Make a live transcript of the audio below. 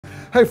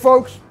Hey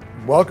folks,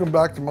 welcome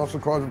back to Muscle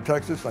Cars of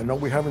Texas. I know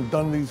we haven't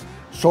done these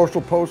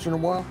social posts in a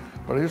while,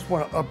 but I just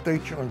want to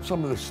update you on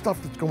some of the stuff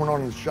that's going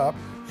on in the shop.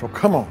 So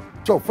come on.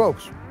 So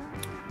folks,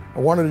 I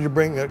wanted to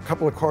bring a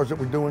couple of cars that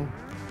we're doing,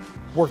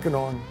 working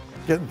on,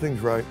 getting things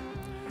right.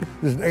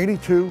 There's an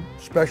 82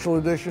 special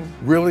edition,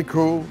 really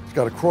cool. It's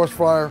got a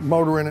Crossfire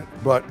motor in it,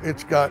 but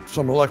it's got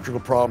some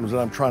electrical problems that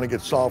I'm trying to get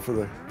solved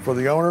for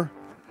the owner,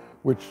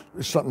 which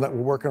is something that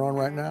we're working on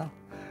right now.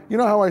 You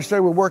know how I say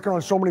we're working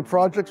on so many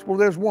projects? Well,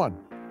 there's one.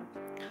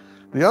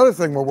 The other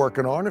thing we're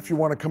working on, if you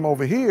want to come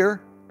over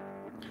here,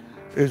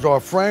 is our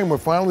frame. We're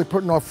finally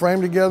putting our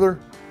frame together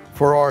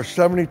for our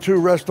 72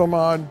 Resto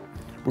Mod.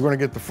 We're going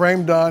to get the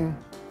frame done,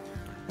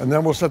 and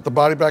then we'll set the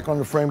body back on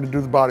the frame to do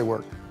the body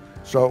work.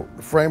 So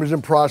the frame is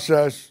in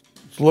process.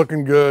 It's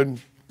looking good.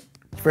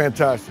 It's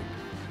fantastic.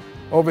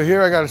 Over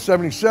here, I got a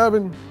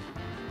 77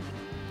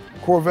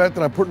 Corvette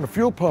that I'm putting a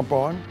fuel pump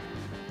on.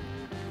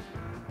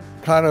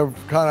 Kind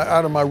of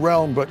out of my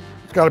realm, but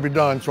it's got to be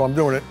done, so I'm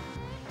doing it.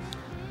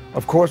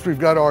 Of course, we've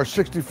got our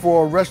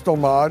 64 Resto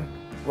Mod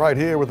right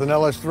here with an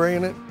LS3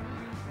 in it.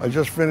 I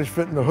just finished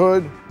fitting the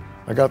hood.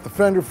 I got the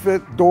fender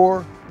fit,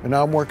 door, and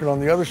now I'm working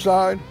on the other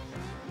side.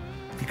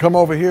 If you come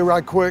over here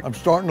right quick, I'm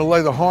starting to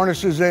lay the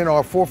harnesses in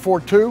our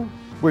 442,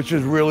 which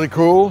is really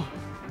cool.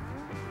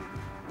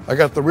 I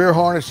got the rear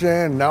harness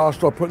in. Now I'll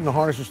start putting the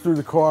harnesses through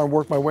the car and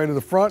work my way to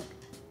the front.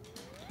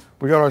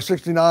 We got our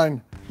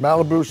 69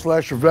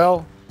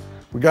 Malibu/Chevelle.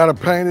 We got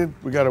it painted.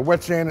 We got to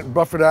wet sand it and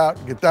buff it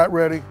out, get that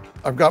ready.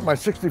 I've got my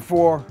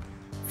 64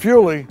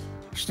 Fuley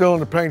still in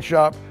the paint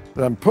shop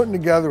that I'm putting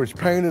together. It's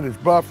painted, it's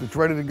buffed, it's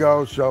ready to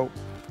go. So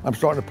I'm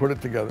starting to put it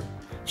together.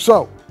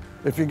 So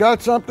if you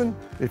got something,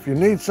 if you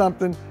need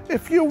something,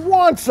 if you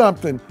want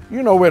something,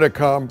 you know where to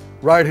come,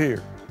 right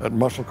here at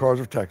Muscle Cars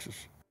of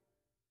Texas.